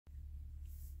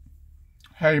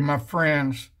Hey, my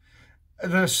friends,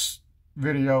 this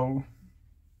video,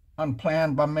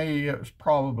 unplanned by me, it was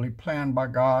probably planned by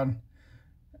God.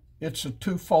 It's a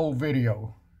twofold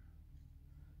video.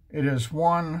 It is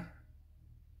one,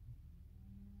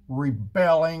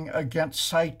 rebelling against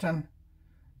Satan,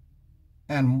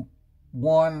 and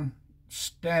one,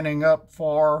 standing up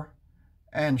for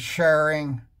and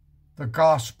sharing the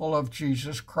gospel of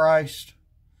Jesus Christ.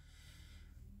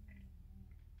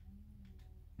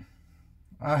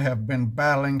 I have been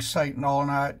battling Satan all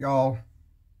night, y'all.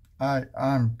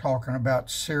 I'm talking about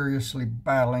seriously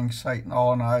battling Satan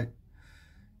all night.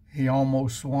 He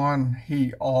almost won.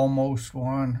 He almost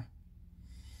won.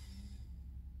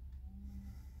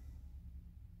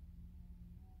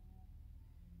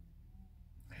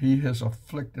 He has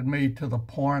afflicted me to the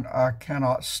point I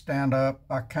cannot stand up.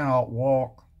 I cannot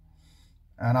walk.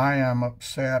 And I am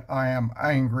upset. I am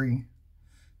angry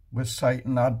with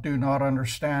Satan. I do not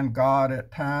understand God at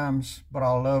times, but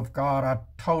I love God. I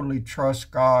totally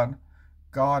trust God.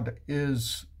 God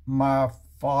is my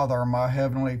Father, my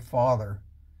Heavenly Father.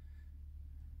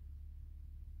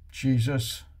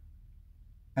 Jesus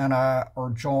and I are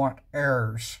joint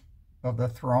heirs of the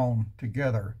throne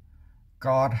together.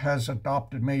 God has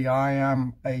adopted me. I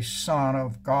am a son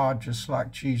of God, just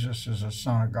like Jesus is a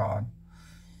son of God.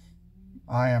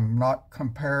 I am not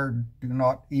compared, do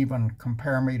not even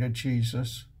compare me to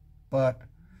Jesus, but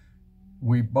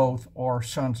we both are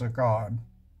sons of God.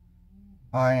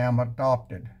 I am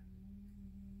adopted.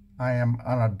 I am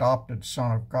an adopted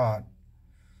son of God.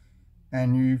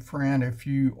 And you, friend, if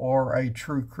you are a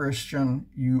true Christian,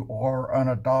 you are an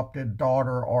adopted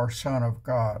daughter or son of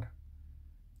God.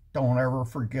 Don't ever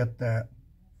forget that.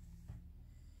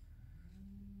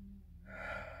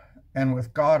 And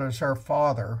with God as our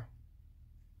Father,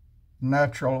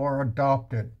 natural or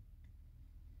adopted,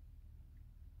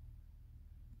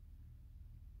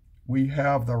 we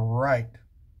have the right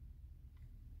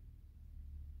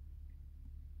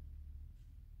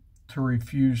to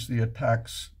refuse the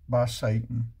attacks by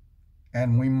Satan,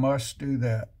 and we must do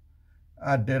that.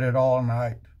 I did it all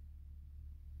night.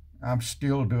 I'm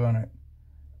still doing it,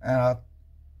 and I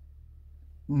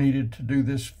needed to do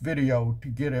this video to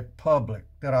get it public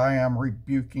that I am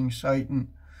rebuking Satan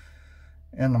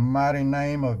in the mighty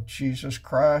name of Jesus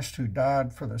Christ, who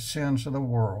died for the sins of the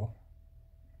world.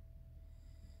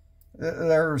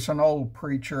 There's an old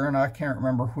preacher, and I can't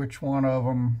remember which one of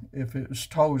them, if it was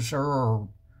Tozer or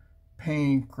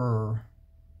Pink or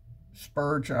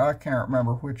Spurgeon, I can't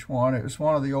remember which one. It was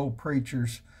one of the old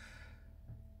preachers.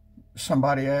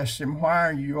 Somebody asked him, "Why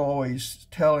are you always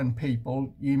telling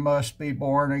people you must be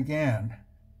born again?"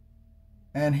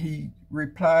 And he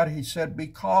replied, he said,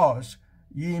 "Because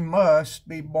ye must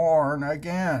be born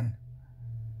again."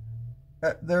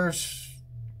 There's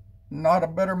not a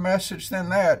better message than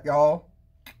that, y'all.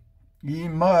 Ye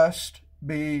must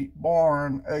be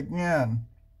born again.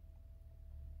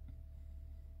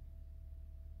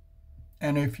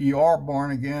 And if you are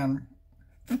born again,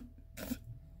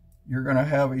 you're going to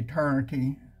have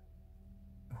eternity,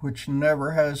 which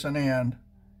never has an end,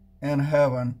 in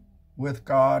heaven with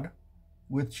God,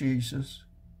 with Jesus,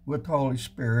 with the Holy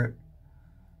Spirit.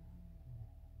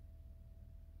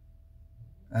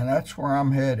 And that's where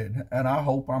I'm headed, and I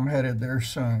hope I'm headed there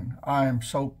soon. I am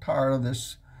so tired of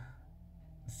this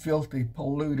filthy,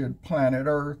 polluted planet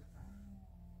Earth.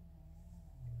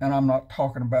 And I'm not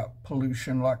talking about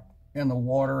pollution like in the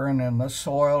water and in the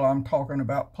soil. I'm talking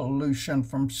about pollution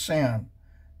from sin.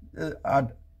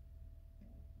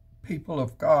 People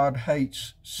of God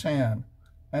hates sin,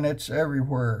 and it's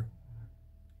everywhere.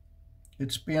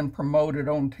 It's being promoted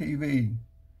on TV.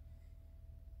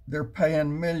 They're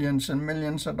paying millions and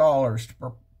millions of dollars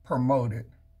to promote it,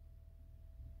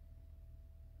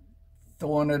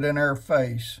 throwing it in our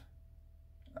face.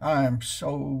 I am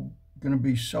going to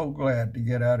be so glad to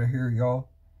get out of here, y'all.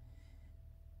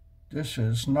 This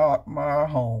is not my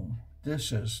home.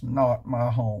 This is not my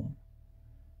home.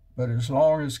 But as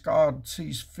long as God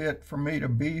sees fit for me to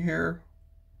be here,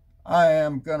 I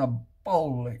am going to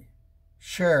boldly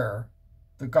share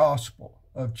the gospel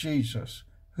of Jesus,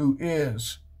 who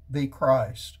is the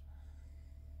Christ.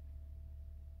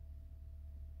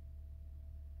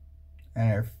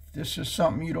 And if this is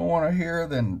something you don't want to hear,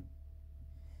 then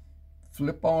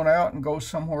flip on out and go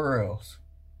somewhere else.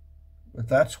 But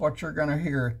that's what you're going to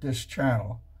hear at this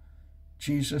channel.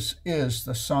 Jesus is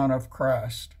the Son of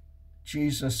Christ.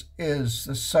 Jesus is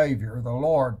the Savior, the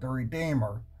Lord, the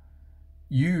Redeemer.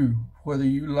 You, whether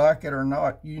you like it or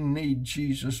not, you need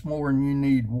Jesus more than you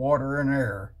need water and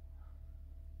air.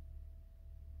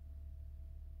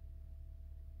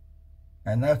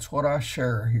 And that's what I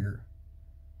share here.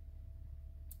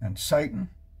 And Satan,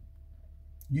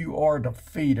 you are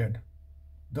defeated.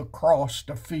 The cross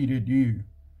defeated you.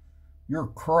 You're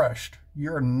crushed.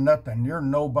 You're nothing. You're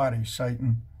nobody,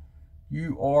 Satan.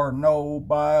 You are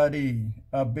nobody.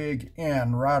 A big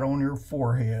N right on your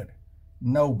forehead.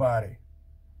 Nobody.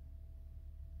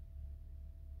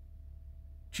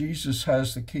 Jesus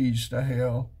has the keys to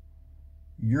hell.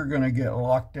 You're going to get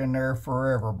locked in there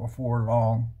forever before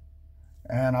long.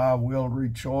 And I will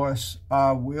rejoice.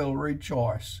 I will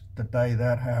rejoice the day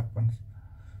that happens.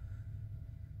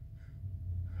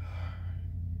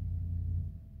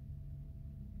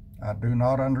 I do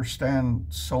not understand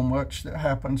so much that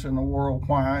happens in the world.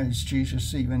 Why is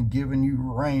Jesus even giving you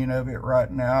reign of it right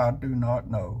now? I do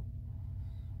not know.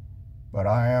 But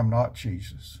I am not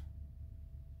Jesus.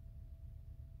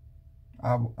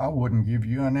 I wouldn't give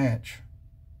you an inch.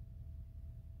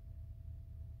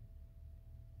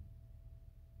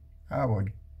 I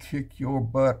would kick your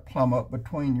butt plumb up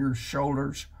between your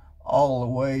shoulders all the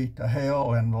way to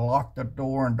hell and lock the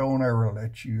door and don't ever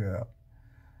let you out.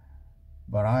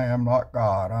 But I am not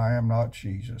God. I am not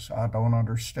Jesus. I don't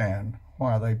understand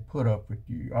why they put up with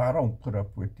you. I don't put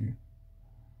up with you.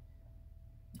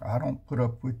 I don't put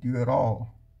up with you at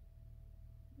all.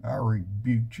 I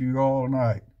rebuked you all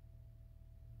night.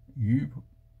 You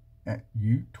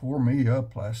tore me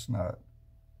up last night.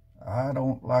 I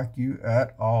don't like you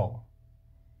at all.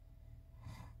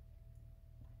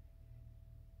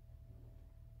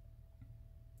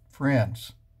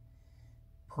 Friends,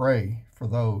 pray for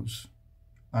those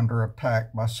under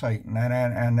attack by Satan,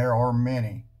 and there are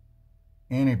many.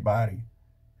 Anybody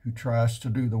who tries to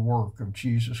do the work of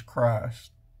Jesus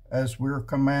Christ, as we're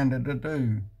commanded to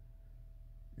do,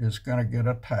 is going to get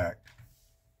attacked.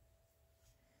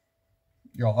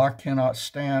 Y'all, I cannot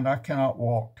stand, I cannot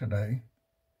walk today.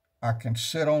 I can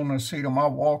sit on the seat of my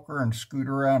walker and scoot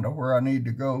around to where I need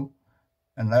to go,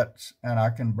 and I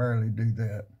can barely do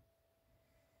that.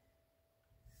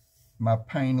 My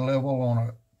pain level on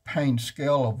a pain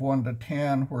scale of 1 to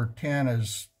 10, where 10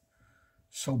 is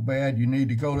so bad you need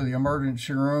to go to the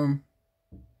emergency room.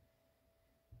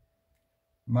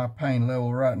 My pain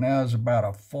level right now is about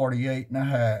a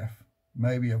 48.5,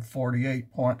 maybe a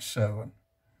 48.7.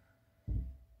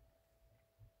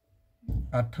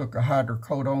 I took a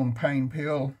hydrocodone pain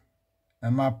pill,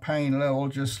 and my pain level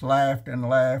just laughed and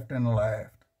laughed and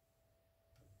laughed.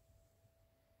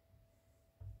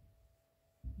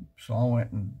 So I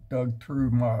went and dug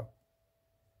through my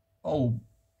old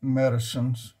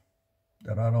medicines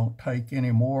that I don't take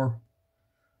anymore.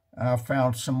 And I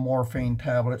found some morphine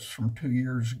tablets from 2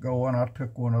 years ago, and I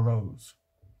took one of those.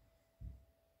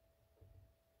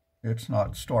 It's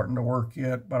not starting to work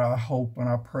yet, but I hope and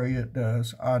I pray it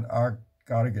does. I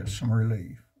got to get some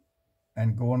relief.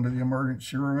 And going to the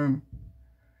emergency room,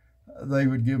 they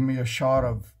would give me a shot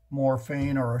of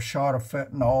morphine or a shot of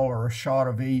fentanyl or a shot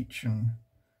of each and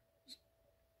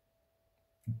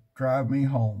drive me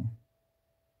home.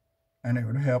 And it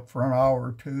would help for an hour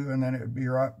or two, and then it would be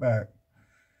right back.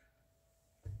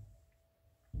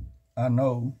 I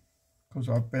know, because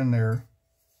I've been there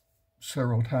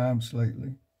several times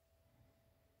lately.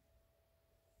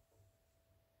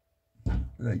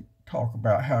 They talk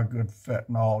about how good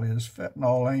fentanyl is.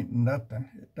 Fentanyl ain't nothing.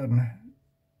 It doesn't.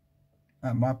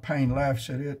 My pain laughs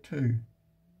at it too.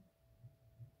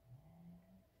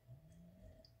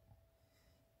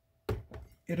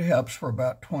 It helps for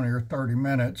about 20 or 30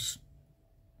 minutes,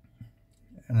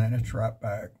 and then it's right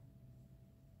back.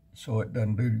 So it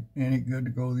doesn't do any good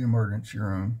to go to the emergency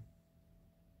room.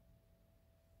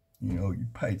 You know, you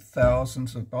pay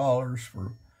thousands of dollars for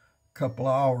a couple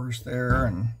of hours there,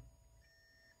 and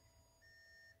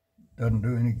doesn't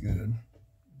do any good.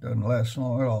 Doesn't last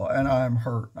long at all. And I'm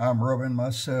hurt. I'm rubbing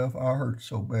myself. I hurt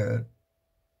so bad.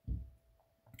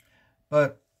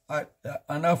 But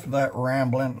enough of that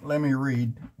rambling. Let me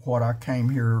read what I came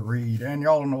here to read. And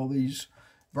y'all know these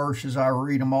verses. I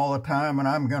read them all the time, and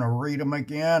I'm going to read them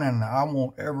again. And I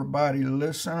want everybody to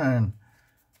listen. And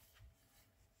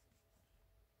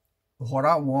what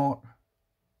I want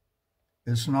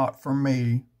is not for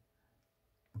me,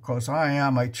 because I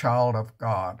am a child of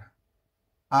God.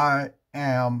 I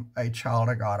am a child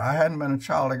of God. I hadn't been a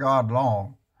child of God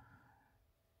long.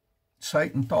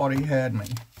 Satan thought he had me.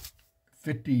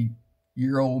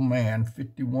 50-year-old man,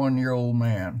 51-year-old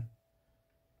man,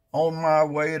 on my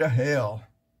way to hell,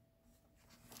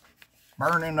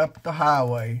 burning up the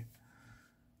highway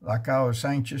like I was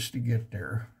anxious to get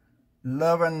there,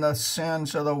 loving the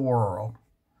sins of the world,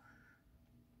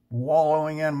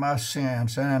 wallowing in my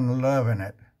sins and loving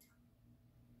it.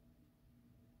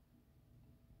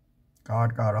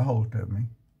 God got a hold of me.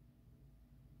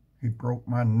 He broke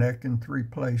my neck in 3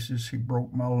 places. He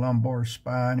broke my lumbar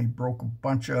spine. He broke a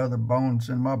bunch of other bones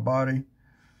in my body.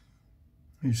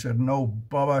 He said, no,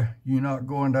 Bubba, you're not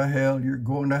going to hell. You're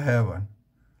going to heaven.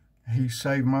 He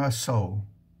saved my soul.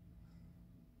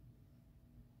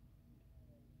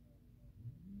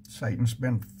 Satan's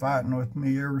been fighting with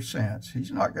me ever since.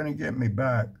 He's not going to get me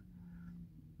back.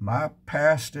 My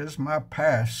past is my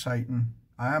past, Satan.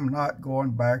 I am not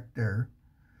going back there.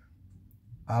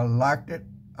 I liked it.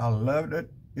 I loved it.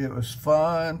 It was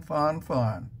fun, fun,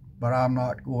 fun. But I'm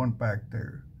not going back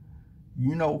there.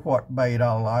 You know what bait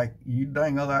I like. You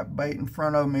dangle that bait in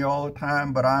front of me all the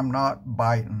time, but I'm not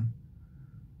biting.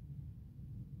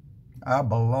 I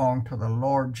belong to the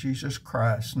Lord Jesus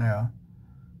Christ now.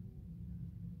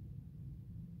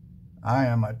 I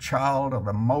am a child of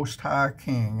the Most High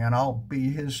King, and I'll be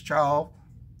his child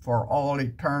for all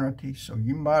eternity. So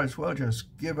you might as well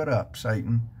just give it up,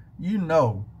 Satan. You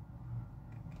know,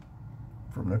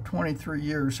 from the 23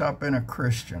 years I've been a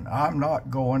Christian, I'm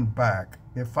not going back.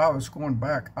 If I was going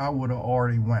back, I would have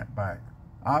already went back.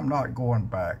 I'm not going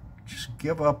back. Just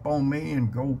give up on me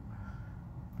and go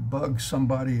bug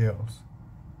somebody else.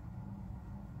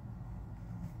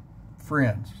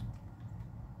 Friends,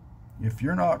 if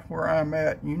you're not where I'm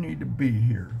at, you need to be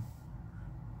here.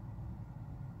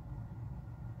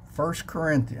 1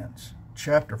 Corinthians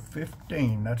chapter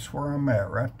 15, that's where I'm at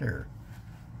right there.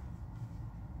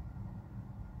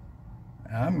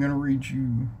 I'm going to read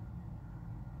you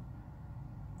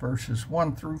verses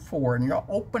 1 through 4, and y'all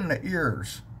open the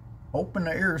ears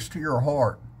to your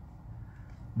heart.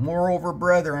 Moreover,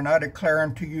 brethren, I declare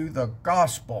unto you the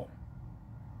gospel.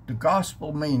 The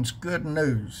gospel means good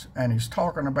news, and he's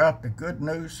talking about the good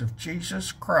news of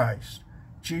Jesus Christ.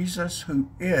 Jesus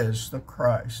who is the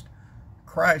Christ.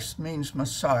 Christ means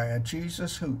Messiah.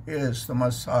 Jesus who is the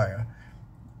Messiah.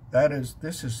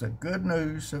 This is the good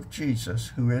news of Jesus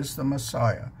who is the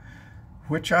Messiah,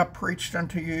 which I preached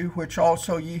unto you, which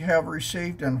also ye have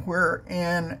received, and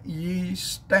wherein ye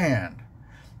stand,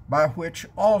 by which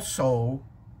also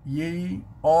ye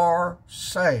are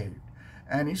saved.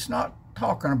 And he's not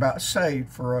talking about saved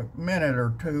for a minute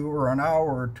or two, or an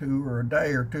hour or two, or a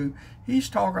day or two. He's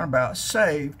talking about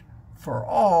saved for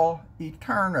all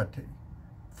eternity.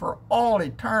 For all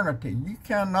eternity. You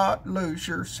cannot lose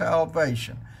your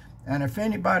salvation. And if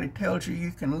anybody tells you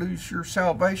you can lose your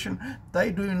salvation,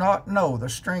 they do not know the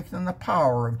strength and the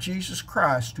power of Jesus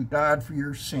Christ who died for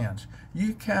your sins.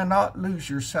 You cannot lose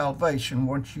your salvation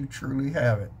once you truly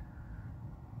have it.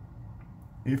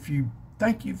 If you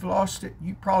think you've lost it,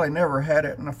 you probably never had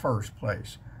it in the first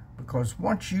place. Because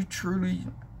once you truly,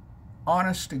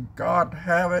 honest to God,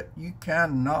 have it, you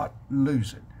cannot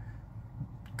lose it.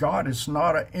 God is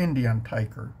not an Indian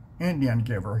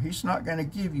giver. He's not going to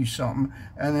give you something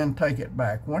and then take it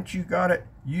back. Once you got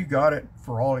it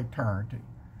for all eternity.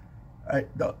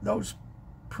 Those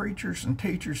preachers and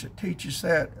teachers that teach us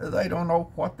that, they don't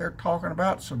know what they're talking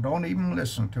about, so don't even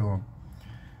listen to them.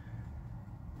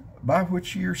 By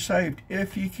which ye are saved,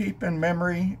 if ye keep in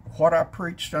memory what I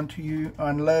preached unto you,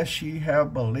 unless ye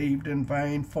have believed in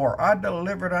vain. For I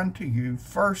delivered unto you,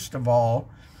 first of all,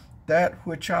 that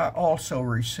which I also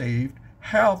received,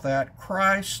 how that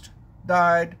Christ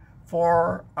died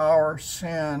for our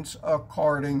sins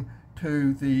according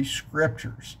to the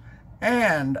Scriptures,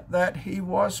 and that he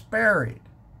was buried.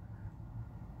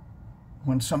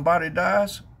 When somebody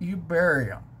dies, you bury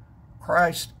him.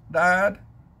 Christ died,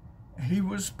 he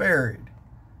was buried,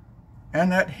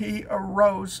 and that he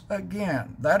arose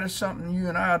again. That is something you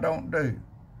and I don't do.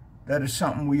 That is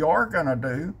something we are going to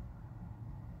do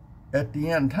at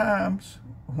the end times.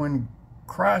 When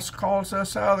Christ calls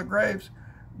us out of the graves,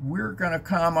 we're going to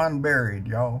come unburied,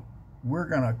 y'all. We're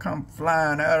going to come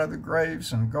flying out of the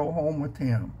graves and go home with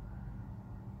him.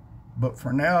 But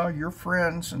for now, your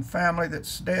friends and family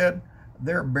that's dead,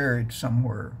 they're buried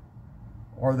somewhere,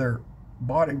 or their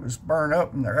body was burned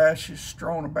up and their ashes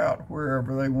strewn about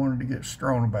wherever they wanted to get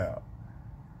strewn about.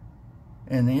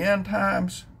 In the end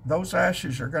times, those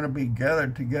ashes are going to be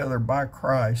gathered together by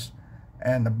Christ,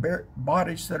 and the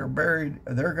bodies that are buried,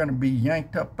 they're going to be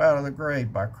yanked up out of the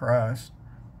grave by Christ,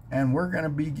 and we're going to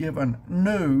be given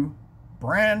new,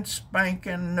 brand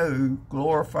spanking new,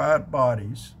 glorified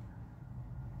bodies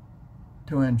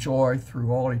to enjoy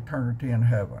through all eternity in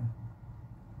heaven.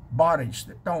 Bodies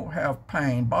that don't have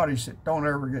pain, bodies that don't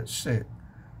ever get sick,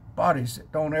 bodies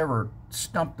that don't ever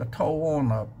stump the toe on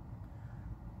the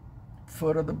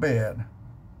foot of the bed.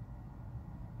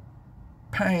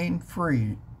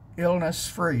 Pain-free,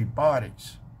 illness-free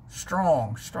bodies,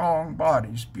 strong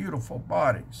bodies, beautiful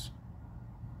bodies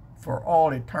for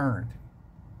all eternity.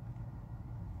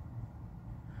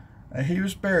 that he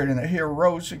was buried, and that he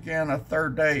arose again a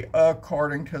third day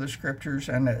according to the scriptures,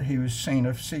 and that he was seen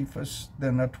of Cephas,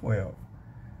 then the 12.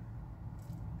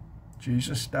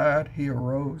 Jesus died, he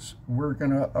arose, we're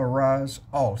going to arise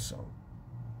also.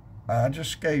 I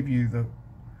just gave you the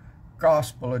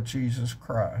gospel of Jesus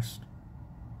Christ.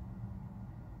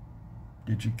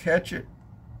 Did you catch it?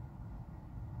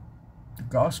 The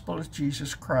gospel of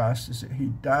Jesus Christ is that he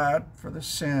died for the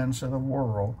sins of the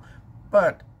world,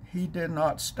 but he did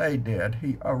not stay dead.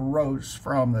 He arose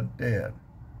from the dead.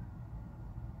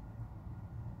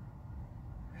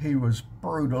 He was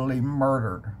brutally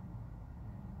murdered.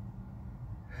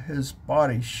 His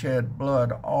body shed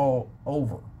blood all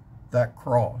over that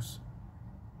cross.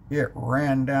 It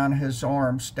ran down his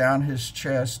arms, down his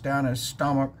chest, down his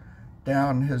stomach,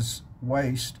 down his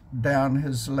waist, down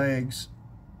his legs,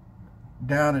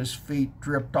 down his feet,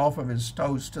 dripped off of his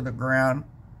toes to the ground.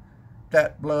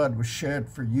 That blood was shed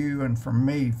for you and for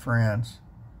me, friends.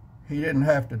 He didn't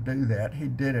have to do that. He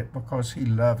did it because he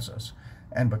loves us,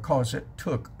 and because it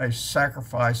took a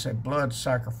sacrifice, a blood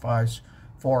sacrifice,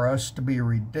 for us to be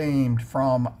redeemed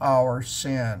from our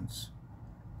sins.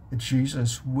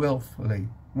 Jesus willfully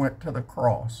went to the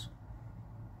cross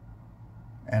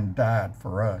and died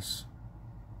for us.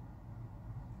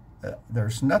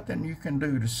 There's nothing you can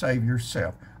do to save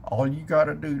yourself. All you got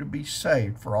to do to be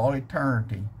saved for all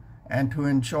eternity and to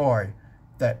enjoy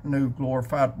that new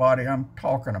glorified body I'm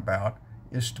talking about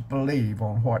is to believe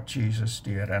on what Jesus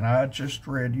did. And I just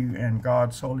read you in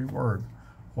God's holy word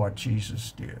what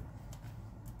Jesus did.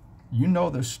 You know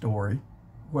the story,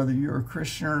 whether you're a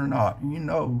Christian or not. You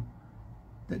know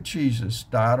that Jesus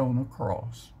died on the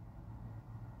cross.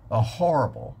 A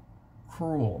horrible,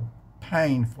 cruel,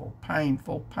 painful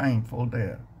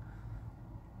death.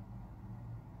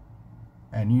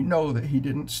 And you know that he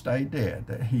didn't stay dead,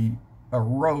 that he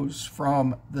arose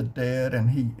from the dead,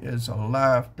 and he is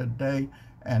alive today.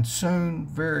 And soon,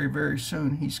 very, very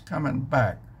soon, he's coming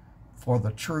back for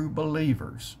the true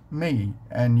believers, me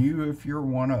and you if you're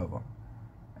one of them.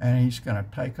 And he's going to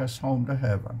take us home to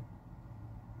heaven,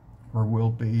 where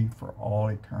we'll be for all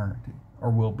eternity,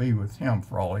 or we'll be with him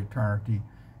for all eternity.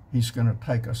 He's going to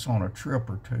take us on a trip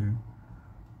or two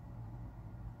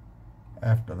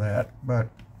after that, but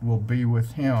we'll be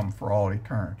with him for all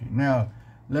eternity. Now,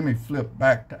 let me flip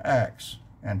back to Acts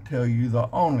and tell you the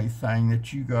only thing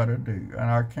that you got to do.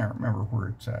 And I can't remember where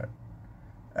it's at.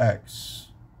 Acts,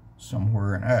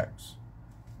 somewhere in Acts.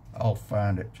 I'll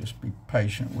find it. Just be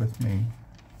patient with me.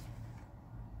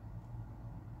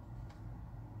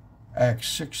 Acts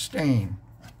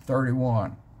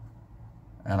 16:31.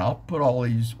 And I'll put all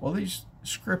these, well, these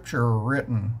scripture are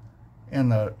written in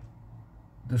the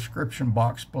description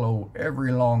box below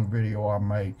every long video I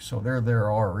make, so they're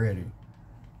there already.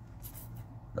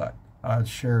 I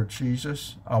share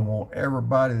Jesus. I want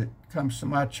everybody that comes to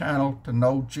my channel to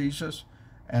know Jesus,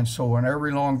 and so in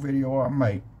every long video I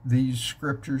make, these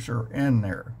scriptures are in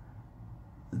there.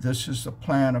 This is the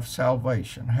plan of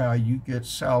salvation, how you get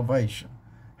salvation,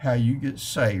 how you get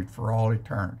saved for all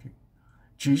eternity.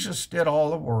 Jesus did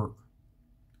all the work.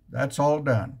 That's all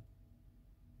done.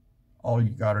 All you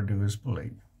got to do is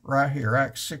believe. Right here,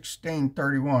 Acts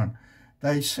 16:31.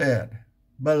 They said,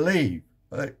 believe.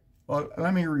 Well,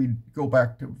 let me go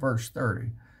back to verse 30.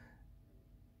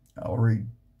 I'll read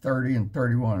 30 and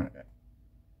 31.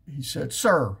 He said,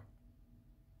 Sir,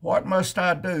 what must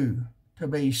I do to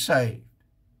be saved?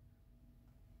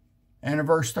 And in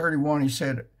verse 31, he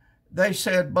said, they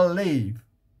said, believe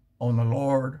on the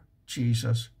Lord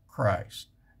Jesus Christ,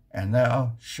 and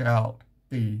thou shalt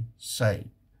be saved.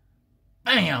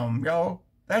 Bam, y'all.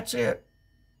 That's it.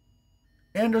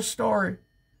 End of story.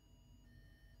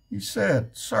 He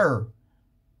said, Sir,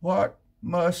 what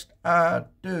must I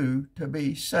do to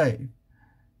be saved?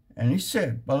 And he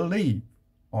said, believe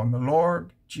on the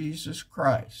Lord Jesus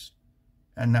Christ,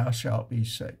 and thou shalt be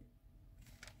saved.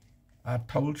 I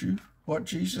told you what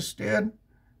Jesus did,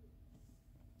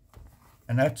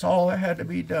 and that's all that had to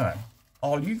be done.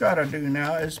 All you got to do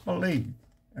now is believe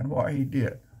in what he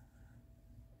did.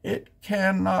 It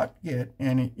cannot get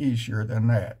any easier than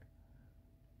that.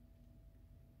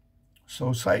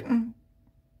 So Satan,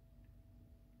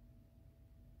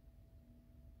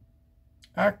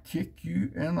 I kick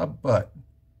you in the butt.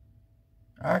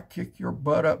 I kick your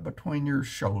butt up between your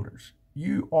shoulders.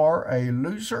 You are a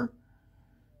loser.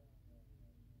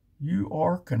 You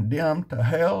are condemned to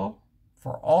hell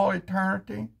for all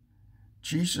eternity.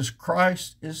 Jesus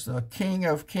Christ is the King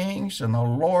of Kings and the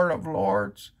Lord of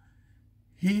Lords.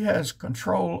 He has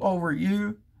control over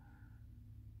you,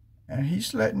 and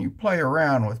he's letting you play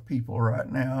around with people right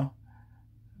now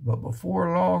But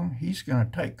before long, he's going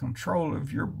to take control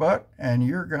of your butt, and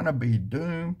you're going to be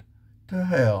doomed to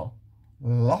hell,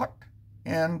 locked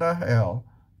into hell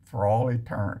for all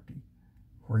eternity,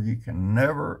 where you can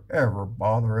never, ever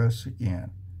bother us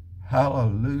again.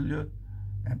 Hallelujah,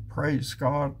 and praise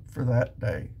God for that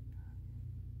day.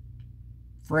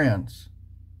 Friends,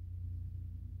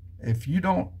 if you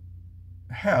don't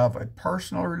have a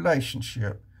personal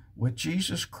relationship with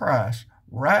Jesus Christ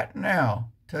right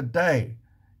now, today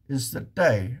is the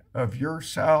day of your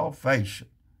salvation.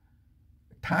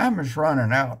 Time is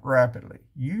running out rapidly.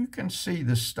 You can see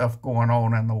this stuff going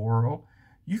on in the world.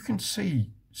 You can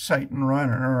see Satan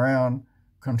running around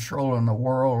controlling the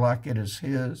world like it is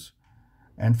his.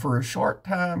 And for a short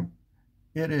time,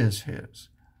 it is his.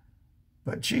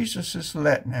 But Jesus is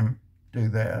letting him do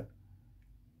that.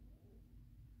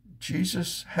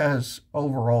 Jesus has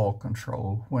overall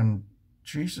control. When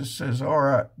Jesus says, all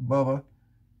right, Bubba,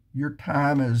 your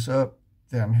time is up,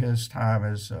 then his time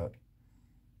is up.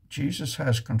 Jesus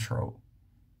has control.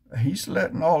 He's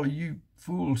letting all of you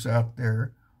fools out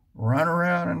there run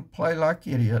around and play like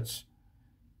idiots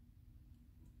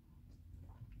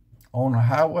on the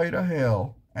highway to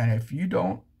hell. And if you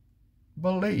don't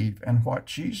believe in what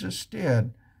Jesus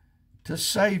did to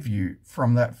save you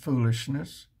from that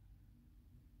foolishness,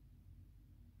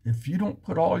 if you don't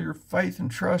put all your faith and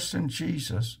trust in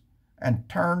Jesus and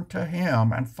turn to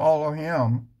him and follow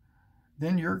him,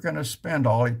 then you're going to spend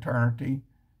all eternity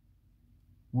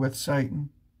with Satan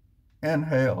in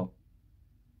hell.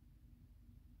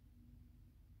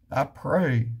 I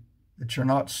pray that you're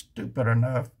not stupid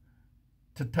enough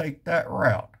to take that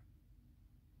route.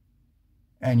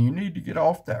 And you need to get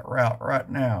off that route right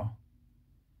now,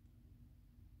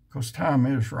 because time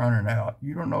is running out.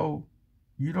 You don't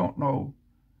know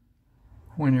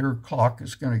when your clock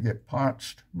is going to get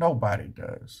punched. Nobody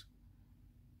does.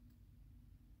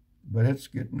 But it's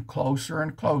getting closer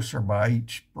and closer by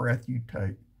each breath you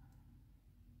take.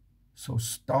 So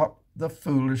stop the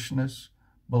foolishness.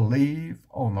 Believe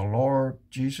on the Lord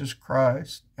Jesus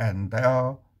Christ, and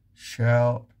thou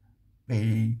shalt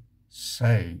be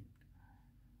saved.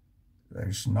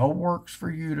 There's no works for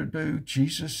you to do.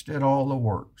 Jesus did all the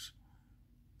works.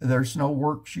 There's no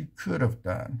works you could have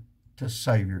done to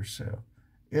save yourself.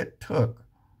 It took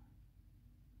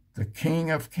the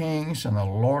King of Kings and the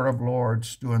Lord of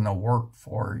Lords doing the work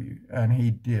for you, and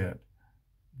he did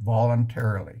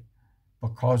voluntarily,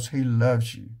 because he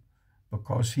loves you,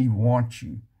 because he wants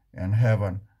you in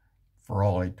heaven for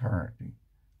all eternity.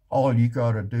 All you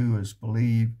got to do is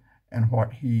believe in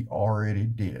what he already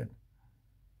did.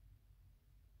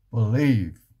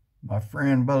 Believe, my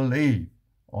friend, believe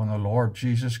on the Lord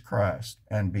Jesus Christ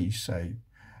and be saved.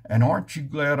 And aren't you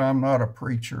glad I'm not a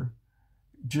preacher?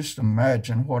 Just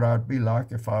imagine what I'd be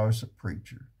like if I was a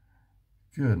preacher.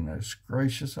 Goodness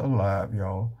gracious alive,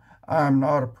 y'all. I'm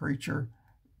not a preacher,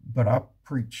 but I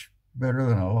preach better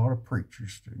than a lot of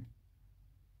preachers do.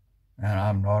 And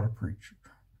I'm not a preacher.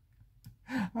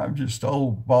 I'm just an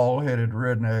old bald-headed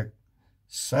redneck,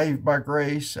 saved by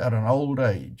grace at an old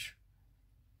age.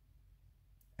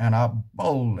 And I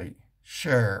boldly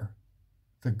share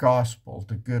the gospel,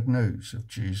 the good news of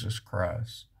Jesus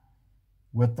Christ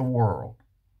with the world.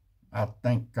 I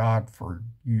thank God for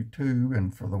YouTube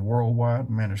and for the worldwide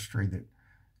ministry that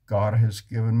God has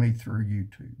given me through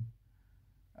YouTube.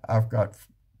 I've got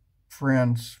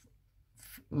friends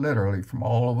literally from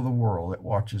all over the world that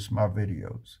watches my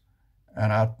videos,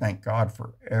 and I thank God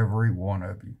for every one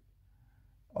of you.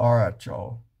 All right,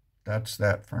 y'all, that's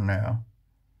that for now.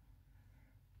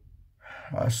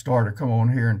 I started to come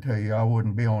on here and tell you I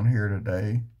wouldn't be on here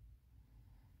today.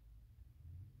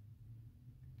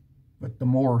 But the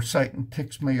more Satan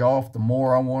ticks me off, the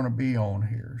more I want to be on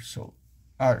here. So,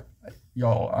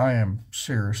 y'all, I am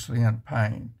seriously in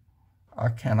pain. I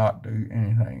cannot do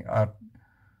anything. I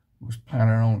was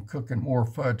planning on cooking more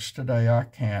fudge today. I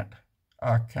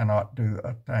cannot do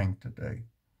a thing today.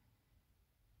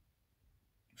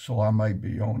 So I may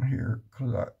be on here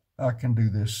because I can do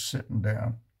this sitting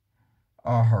down.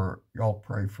 I hurt. Y'all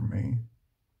pray for me.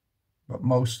 But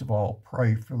most of all,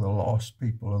 pray for the lost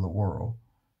people of the world.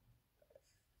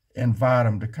 Invite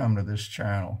them to come to this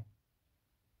channel.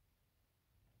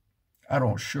 I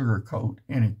don't sugarcoat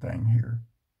anything here.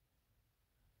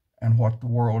 And what the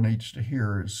world needs to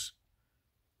hear is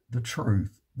the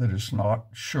truth that is not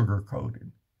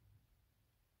sugar-coated.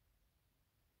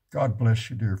 God bless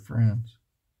you, dear friends.